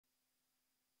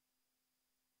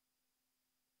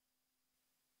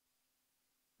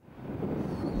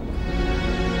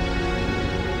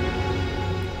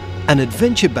An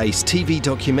adventure-based TV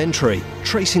documentary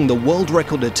tracing the world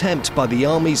record attempt by the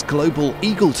Army's Global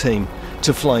Eagle team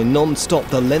to fly non-stop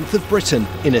the length of Britain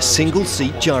in a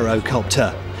single-seat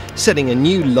gyrocopter, setting a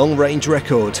new long-range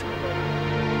record.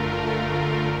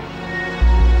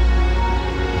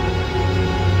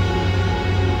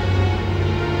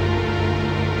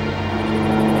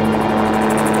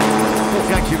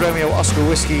 Yankee Romeo Oscar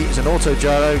Whiskey is an auto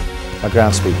gyro. My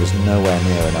ground speed was nowhere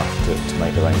near enough to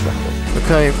make the range record.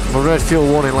 Okay, my red fuel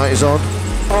warning light is on.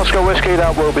 Oscar Whiskey,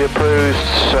 that will be approved.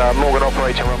 Morgan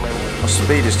operating runway. My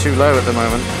speed is too low at the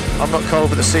moment. I'm not cold,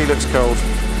 but the sea looks cold.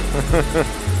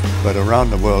 But a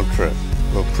round the world trip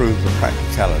will prove the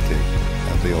practicality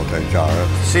of the auto gyro.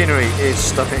 Scenery is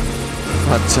stunning.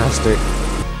 Fantastic.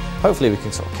 Hopefully we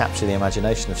can sort of capture the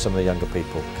imagination of some of the younger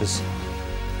people, because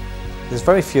there's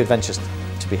very few adventures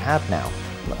to be had now.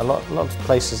 A lot of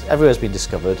places, everywhere's been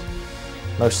discovered,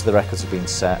 most of the records have been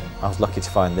set. I was lucky to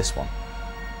find this one.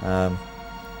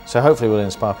 So hopefully we'll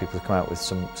inspire people to come out with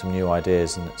some new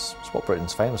ideas, and it's what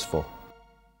Britain's famous for.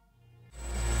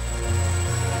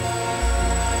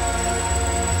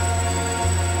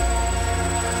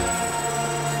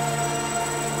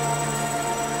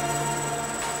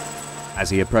 As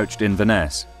he approached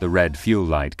Inverness, the red fuel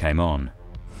light came on.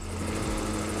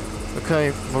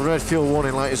 Okay, my red fuel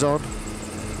warning light is on.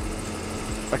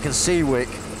 I can see Wick.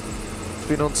 It's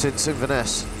been on since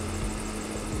Inverness.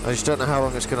 I just don't know how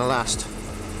long it's going to last.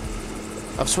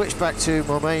 I've switched back to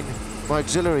my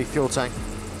auxiliary fuel tank,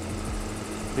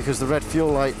 because the red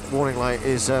fuel light warning light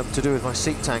is to do with my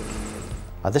seat tank.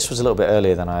 This was a little bit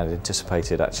earlier than I had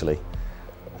anticipated, actually,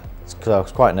 because I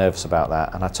was quite nervous about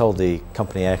that, and I told the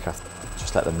company aircraft,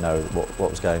 just let them know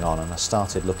what was going on, and I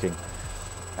started looking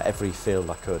at every field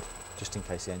I could, just in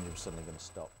case the engine was suddenly going to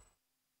stop.